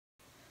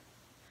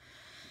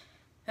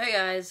Hey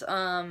guys,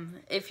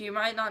 if you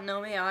might not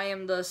know me, I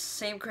am the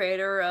same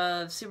creator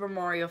of Super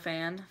Mario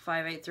Fan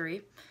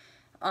 583.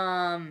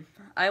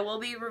 I will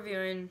be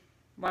reviewing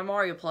my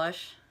Mario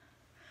plush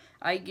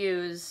I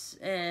use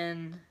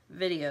in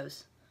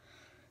videos,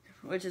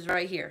 which is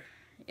right here.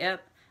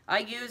 Yep, I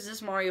use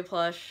this Mario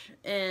plush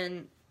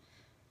in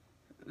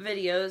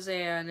videos,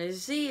 and as you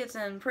see, it's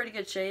in pretty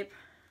good shape.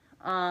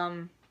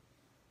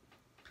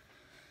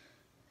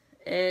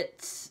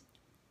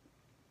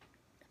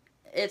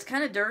 It's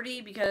kind of dirty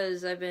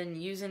because I've been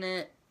using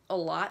it a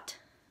lot.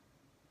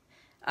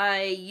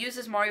 I use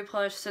this Mario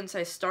plush since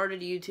I started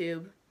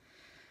YouTube.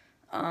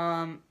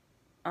 I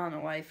don't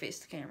know why I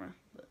faced the camera,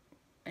 but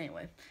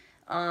anyway.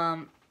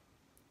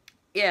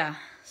 Yeah,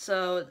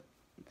 so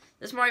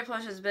this Mario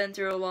plush has been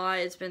through a lot.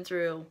 It's been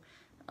through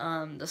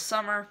the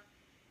summer.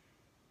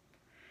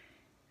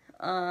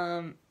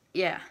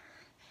 Yeah.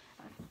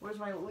 Where's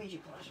my Luigi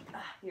plush?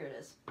 Ah, here it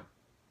is.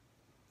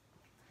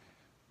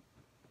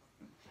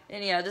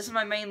 And yeah, this is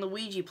my main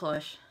Luigi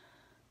plush.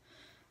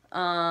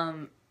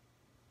 So,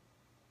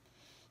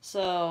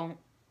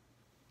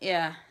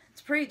 yeah,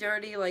 it's pretty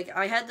dirty. Like,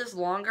 I had this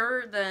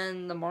longer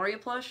than the Mario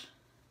plush.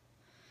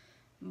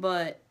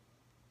 But,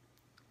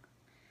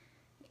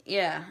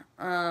 yeah,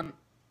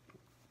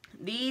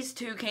 these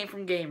two came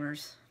from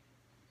Gamers.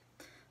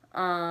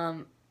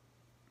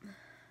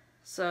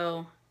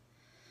 So,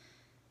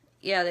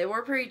 yeah, they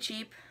were pretty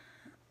cheap.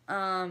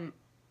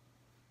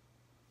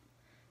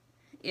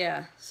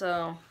 Yeah,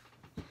 so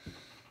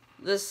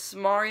this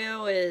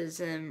Mario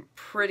is in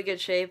pretty good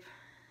shape.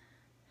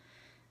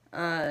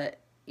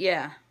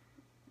 Yeah.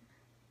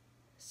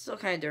 Still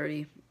kind of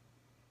dirty,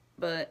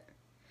 but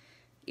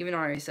even I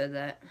already said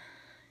that.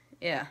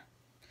 Yeah.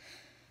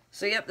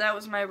 So, yep, that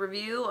was my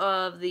review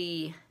of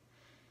the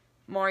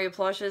Mario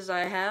plushes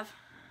I have.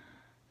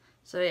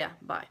 So, yeah,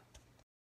 bye.